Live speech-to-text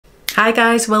Hi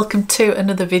guys, welcome to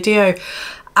another video.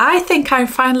 I think I'm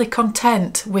finally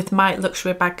content with my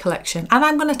luxury bag collection, and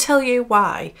I'm going to tell you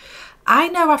why. I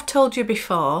know I've told you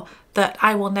before that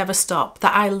I will never stop,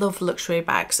 that I love luxury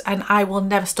bags and I will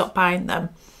never stop buying them.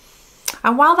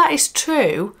 And while that is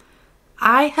true,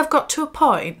 I have got to a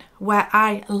point where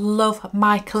I love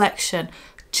my collection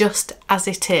just as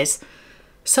it is.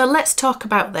 So let's talk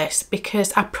about this,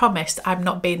 because I promised I'm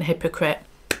not being a hypocrite.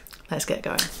 Let's get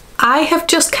going. I have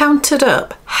just counted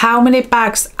up how many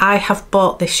bags I have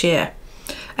bought this year,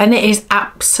 and it is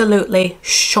absolutely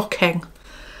shocking.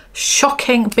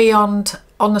 Shocking beyond,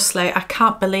 honestly, I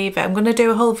can't believe it. I'm going to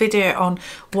do a whole video on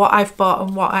what I've bought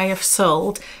and what I have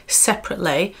sold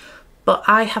separately, but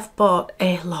I have bought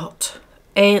a lot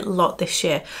this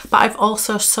year, but I've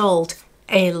also sold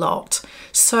a lot.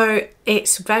 So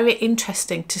it's very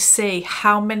interesting to see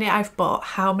how many I've bought,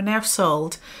 how many I've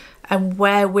sold, and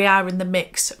where we are in the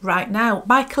mix right now.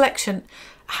 My collection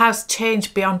has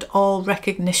changed beyond all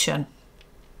recognition.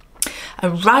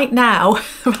 And right now,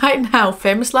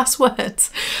 famous last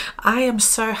words, I am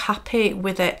so happy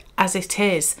with it as it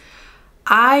is.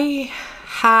 I've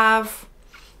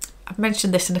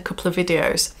mentioned this in a couple of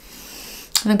videos,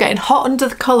 and I'm getting hot under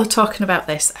the collar talking about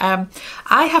this. I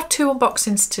have two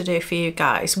unboxings to do for you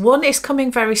guys. One is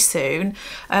coming very soon.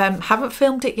 Haven't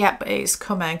filmed it yet, but it's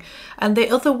coming. And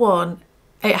the other one,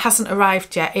 it hasn't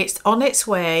arrived yet. It's on its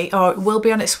way, or it will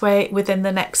be on its way within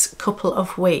the next couple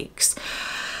of weeks.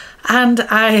 And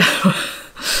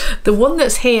the one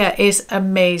that's here is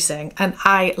amazing and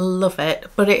I love it,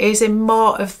 but it is in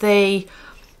more of the,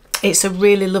 it's a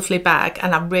really lovely bag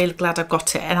and I'm really glad I've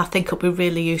got it, and I think it'll be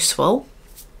really useful.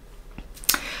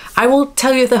 I will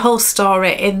tell you the whole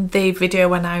story in the video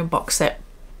when I unbox it,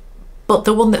 but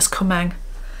the one that's coming,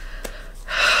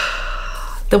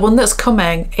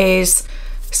 is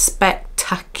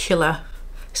spectacular,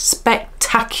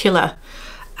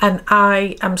 and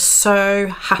I am so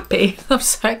happy. I'm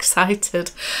so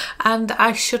excited, and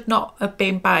I should not have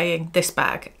been buying this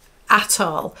bag at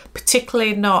all,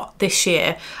 particularly not this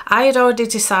year. I had already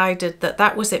decided that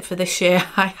that was it for this year.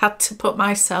 I had to put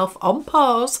myself on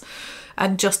pause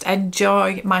and just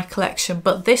enjoy my collection,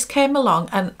 but this came along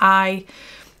and I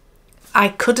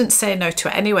couldn't say no to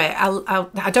it. Anyway,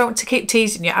 I don't want to keep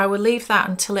teasing you. I will leave that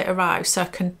until it arrives so I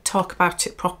can talk about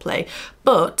it properly.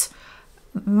 But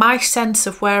my sense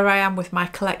of where I am with my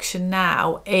collection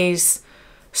now is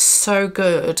so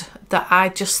good that I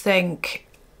just think,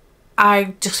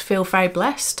 I just feel very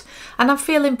blessed and I'm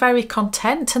feeling very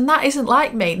content, and that isn't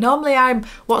like me. Normally I'm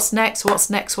what's next, what's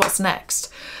next, what's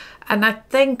next. And I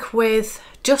think with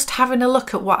just having a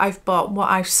look at what I've bought and what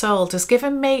I've sold has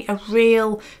given me a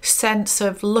real sense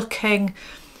of looking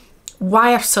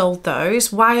why I've sold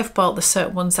those, why I've bought the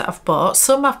certain ones that I've bought.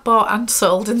 Some I've bought and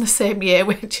sold in the same year,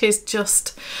 which is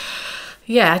just,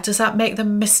 yeah, does that make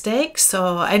them mistakes?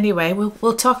 Or anyway,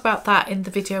 we'll talk about that in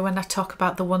the video when I talk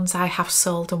about the ones I have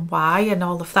sold and why and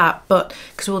all of that, but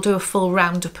because we'll do a full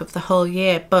roundup of the whole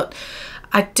year. But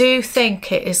I do think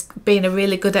it has been a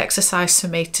really good exercise for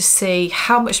me to see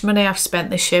how much money I've spent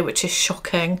this year, which is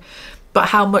shocking, but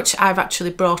how much I've actually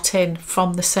brought in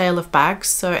from the sale of bags.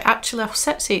 So it actually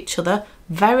offsets each other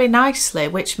very nicely,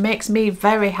 which makes me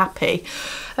very happy.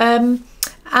 And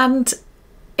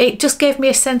it just gave me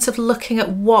a sense of looking at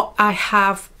what I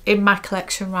have in my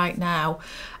collection right now.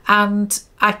 And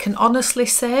I can honestly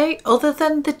say, other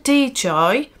than the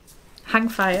D-Joy, hang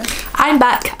fire, I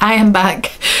am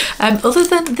back. Other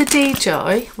than the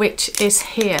D-Joy, which is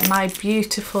here, my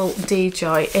beautiful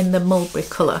D-Joy in the mulberry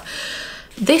colour,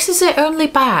 this is the only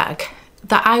bag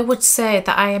that I would say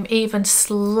that I am even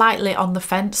slightly on the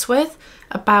fence with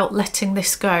about letting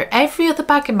this go. Every other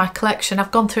bag in my collection,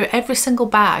 I've gone through every single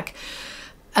bag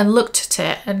and looked at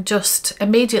it and just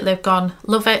immediately have gone,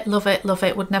 love it, love it, love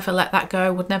it, would never let that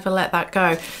go, would never let that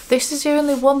go. This is the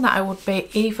only one that I would be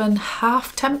even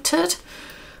half tempted.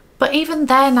 But even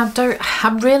then,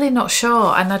 I'm really not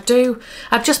sure. And I've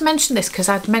just mentioned this because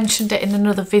I'd mentioned it in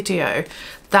another video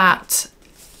that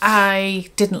I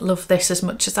didn't love this as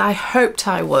much as I hoped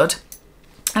I would.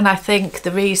 And I think the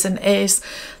reason is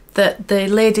that the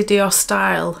Lady Dior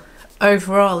style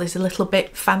overall is a little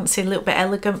bit fancy, a little bit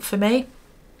elegant for me.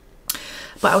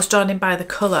 But I was drawn in by the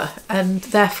colour, and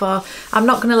therefore I'm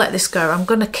not going to let this go. I'm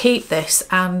going to keep this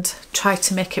and try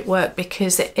to make it work,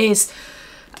 because it is,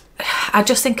 I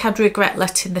just think I'd regret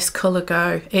letting this colour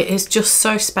go. It is just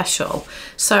so special.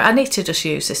 So I need to just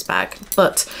use this bag.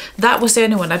 But that was the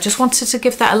only one. I just wanted to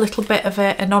give that a little bit of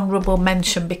an honourable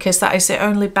mention, because that is the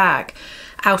only bag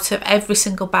out of every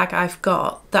single bag I've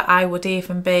got that I would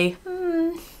even be,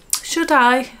 should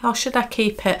I or should I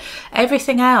keep it?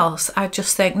 Everything else I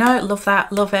just think, no, love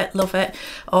that, love it,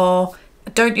 or I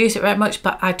don't use it very much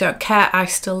but I don't care, I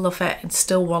still love it and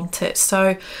still want it.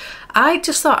 So I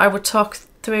just thought I would talk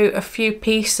through a few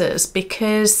pieces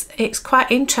because it's quite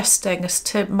interesting as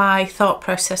to my thought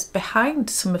process behind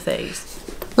some of these.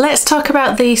 Let's talk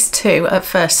about these two at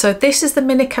first. So this is the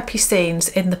mini capucines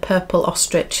in the purple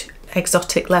ostrich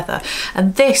exotic leather,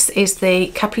 and this is the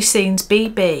capucines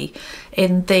BB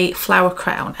in the flower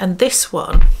crown. And this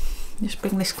one, just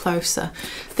bring this closer,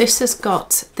 this has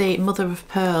got the mother of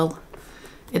pearl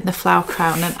in the flower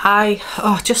crown, and I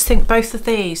just think both of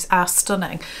these are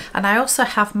stunning. And I also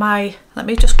have my, let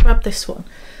me just grab this one,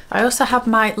 I also have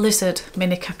my lizard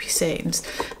mini capucines.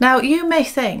 Now you may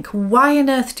think, why on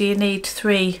earth do you need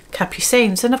 3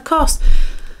 capucines? And of course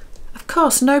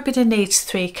nobody needs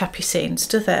 3 capucines,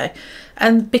 do they?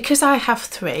 And because I have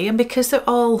 3 and because they're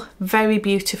all very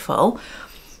beautiful,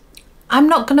 I'm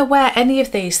not going to wear any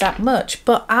of these that much,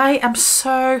 but I am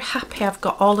so happy I've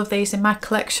got all of these in my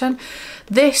collection.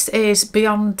 This is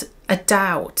beyond a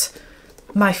doubt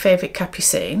my favourite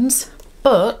capucines,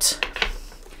 but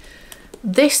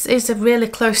this is a really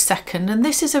close second, and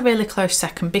this is a really close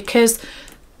second because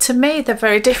to me they're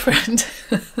very different.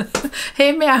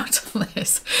 Hear me out on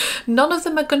this. None of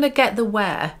them are going to get the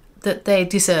wear that they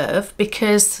deserve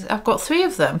because I've got 3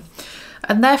 of them,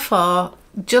 and therefore,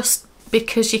 just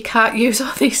because you can't use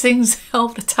all these things all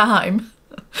the time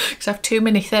because I have too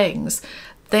many things,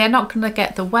 they are not going to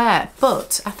get the wear.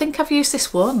 But I think I've used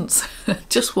this once,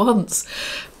 just once.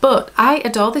 But I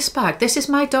adore this bag. This is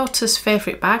my daughter's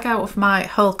favourite bag out of my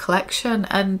whole collection,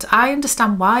 and I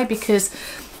understand why, because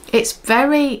it's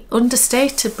very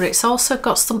understated but it's also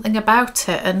got something about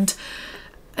it. And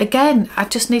again, I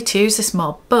just need to use this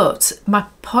more. But my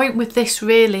point with this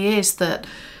really is that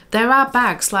there are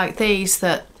bags like these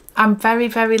that I'm very,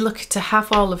 very lucky to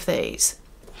have all of these,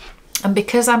 and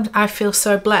because I feel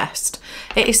so blessed,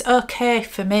 it is okay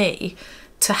for me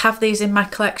to have these in my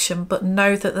collection but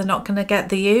know that they're not going to get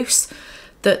the use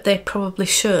that they probably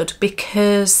should,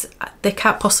 because they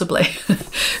can't possibly.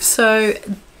 So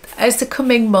as the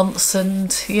coming months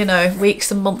and, you know,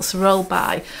 weeks and months roll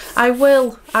by, I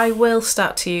will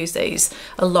start to use these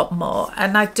a lot more.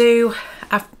 And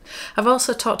I've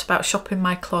also talked about shopping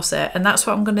my closet, and that's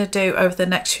what I'm going to do over the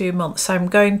next few months. I'm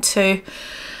going to,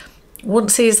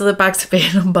 once these other bags are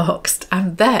being unboxed,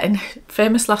 and then,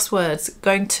 famous last words,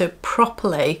 going to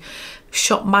properly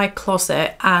shop my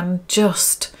closet and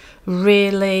just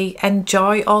really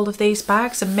enjoy all of these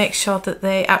bags and make sure that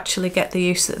they actually get the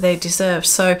use that they deserve.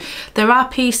 So there are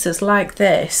pieces like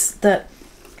this that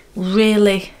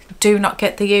really do not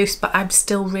get the use, but I'm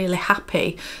still really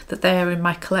happy that they are in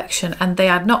my collection, and they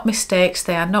are not mistakes,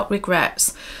 they are not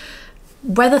regrets.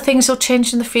 Whether things will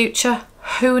change in the future,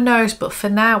 who knows, but for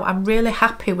now I'm really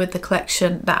happy with the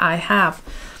collection that I have.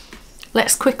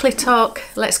 Let's quickly talk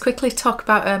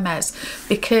about Hermes,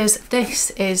 because this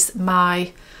is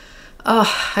my,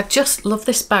 I just love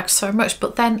this bag so much,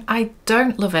 but then I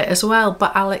don't love it as well,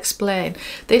 but I'll explain.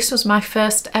 This was my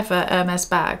first ever Hermes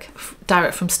bag,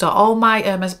 direct from store. All my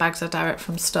Hermes bags are direct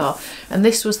from store, and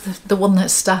this was the one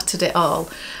that started it all.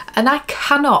 And I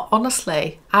cannot,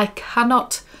 honestly, I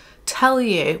cannot tell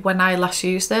you when I last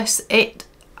used this. It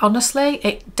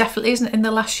definitely isn't in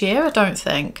the last year, I don't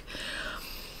think.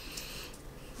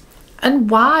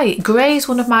 And why? Grey is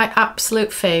one of my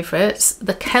absolute favourites.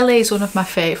 The Kelly is one of my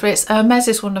favourites. Hermes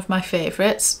is one of my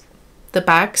favourites, the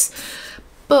bags.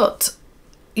 But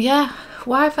yeah,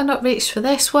 why have I not reached for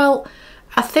this? Well,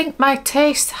 I think my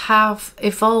tastes have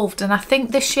evolved, and I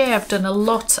think this year I've done a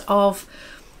lot of,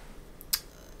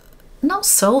 not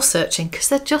soul searching, because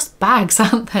they're just bags,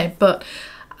 aren't they? But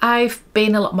I've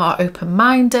been a lot more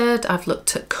open-minded. I've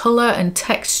looked at colour and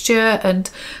texture, and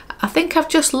I think I've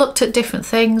just looked at different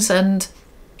things and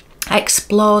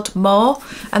explored more,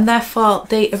 and therefore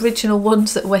the original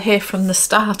ones that were here from the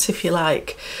start, if you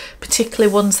like,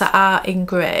 particularly ones that are in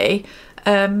grey,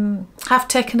 have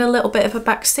taken a little bit of a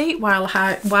back seat while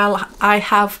I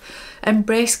have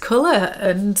embraced colour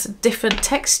and different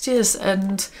textures,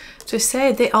 and to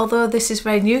say that although this is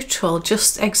very neutral,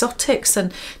 just exotics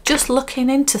and just looking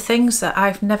into things that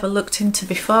I've never looked into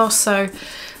before. So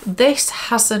this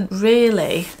hasn't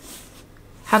really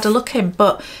had a look in,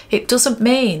 but it doesn't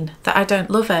mean that I don't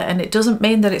love it, and it doesn't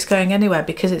mean that it's going anywhere,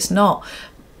 because it's not.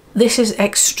 This is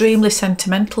extremely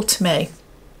sentimental to me.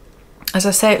 As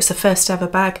I say, it's the first ever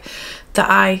bag that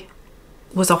I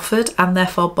was offered and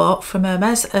therefore bought from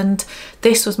Hermes, and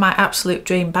this was my absolute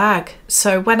dream bag.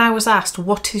 So when I was asked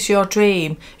what is your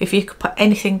dream, if you could put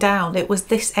anything down, it was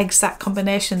this exact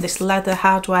combination, this leather,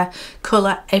 hardware,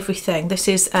 colour, everything. This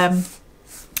is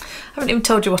I haven't even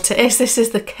told you what it is. This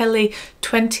is the Kelly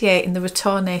 28 in the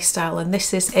Retourné style, and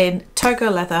this is in Togo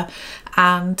leather,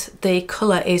 and the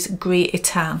colour is Gris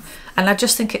Etain, and I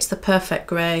just think it's the perfect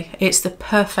grey. It's the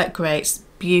perfect grey. It's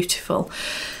beautiful,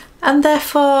 and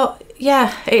therefore,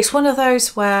 yeah, it's one of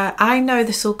those where I know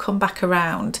this will come back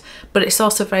around, but it's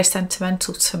also very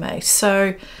sentimental to me,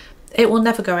 so it will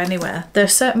never go anywhere. There are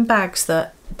certain bags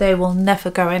that they will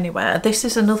never go anywhere. This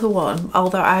is another one,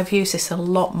 although I've used this a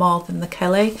lot more than the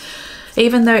Kelly,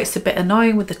 even though it's a bit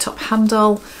annoying with the top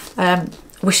handle.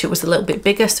 Wish it was a little bit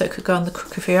bigger so it could go on the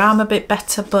crook of your arm a bit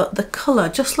better, but the colour,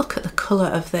 just look at the colour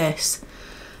of this.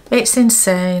 It's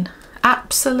insane,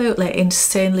 absolutely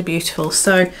insanely beautiful.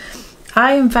 So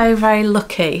I am very, very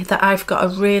lucky that I've got a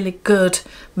really good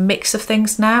mix of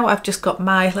things now. I've just got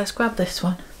my, let's grab this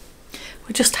one.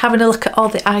 We're just having a look at all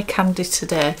the eye candy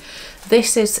today.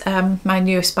 This is my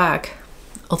newest bag,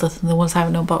 other than the ones I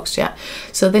haven't unboxed yet.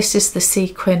 So this is the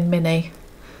Sequin Mini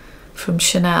from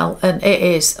Chanel, and it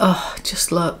is, oh,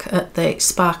 just look at the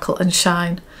sparkle and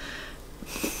shine.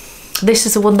 This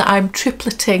is the one that I'm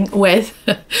tripleting with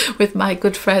with my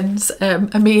good friends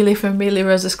Amelia from Amelia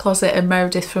Rose's Closet and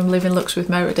Meredith from Living Looks with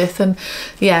Meredith, and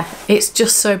yeah, it's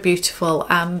just so beautiful,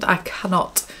 and I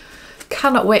cannot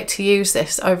wait to use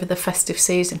this over the festive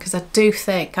season, because I do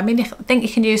think, I mean, I think you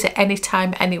can use it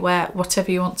anytime, anywhere,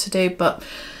 whatever you want to do, but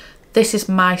this is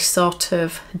my sort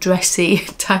of dressy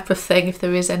type of thing if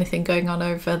there is anything going on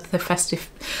over the festive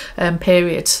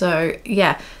period. So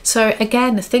yeah, so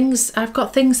again, I've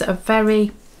got things that are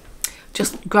very,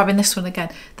 just grabbing this one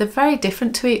again, they're very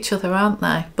different to each other, aren't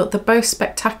they? But they're both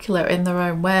spectacular in their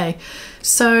own way.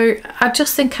 So I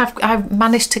just think I've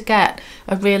managed to get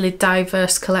a really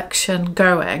diverse collection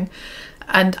going,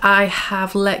 and I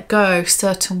have let go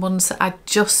certain ones that I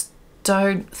just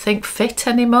don't think fit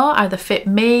anymore, either fit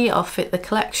me or fit the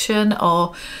collection,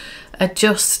 or are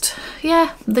just,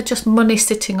 yeah, they're just money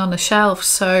sitting on a shelf.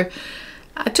 So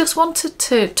I just wanted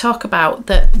to talk about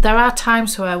that there are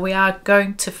times where we are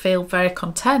going to feel very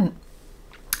content.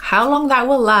 How long that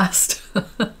will last,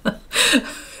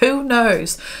 who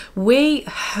knows?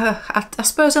 I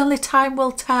suppose only time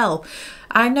will tell.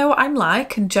 I know what I'm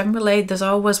like, and generally there's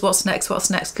always what's next,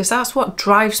 because that's what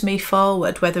drives me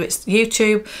forward, whether it's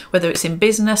YouTube, whether it's in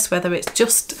business, whether it's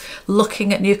just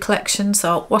looking at new collections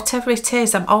or whatever it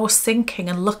is. I'm always thinking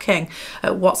and looking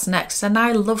at what's next, and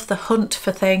I love the hunt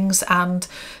for things and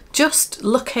just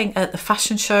looking at the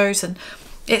fashion shows, and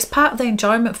it's part of the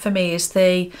enjoyment for me is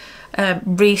the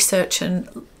research and,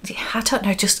 I don't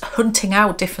know, just hunting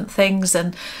out different things.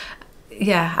 And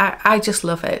yeah, I just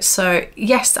love it. So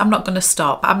yes, I'm not going to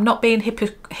stop. I'm not being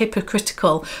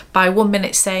hypocritical by 1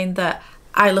 minute saying that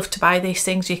I love to buy these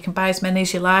things, you can buy as many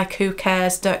as you like, who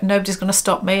cares, nobody's going to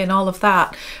stop me and all of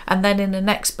that, and then in the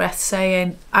next breath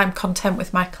saying I'm content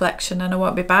with my collection and I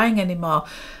won't be buying anymore.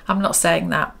 I'm not saying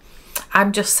that.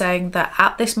 I'm just saying that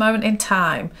at this moment in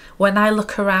time, when I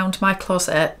look around my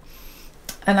closet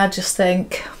and I just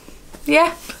think,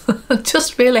 yeah,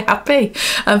 just really happy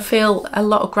and feel a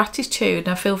lot of gratitude, and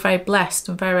I feel very blessed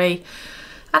and very,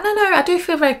 I don't know, I do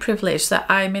feel very privileged that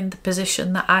I'm in the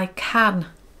position that I can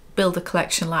build a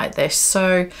collection like this.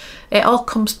 So it all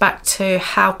comes back to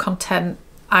how content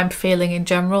I'm feeling in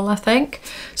general, I think.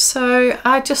 So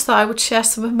I just thought I would share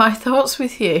some of my thoughts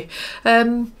with you.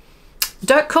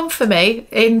 Don't come for me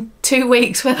in 2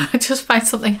 weeks when I just find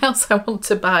something else I want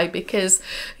to buy, because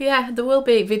yeah, there will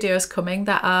be videos coming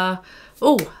that are,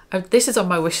 oh, this is on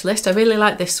my wish list, I really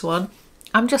like this one.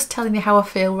 I'm just telling you how I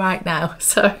feel right now.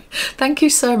 So thank you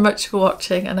so much for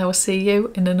watching, and I will see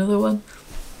you in another one.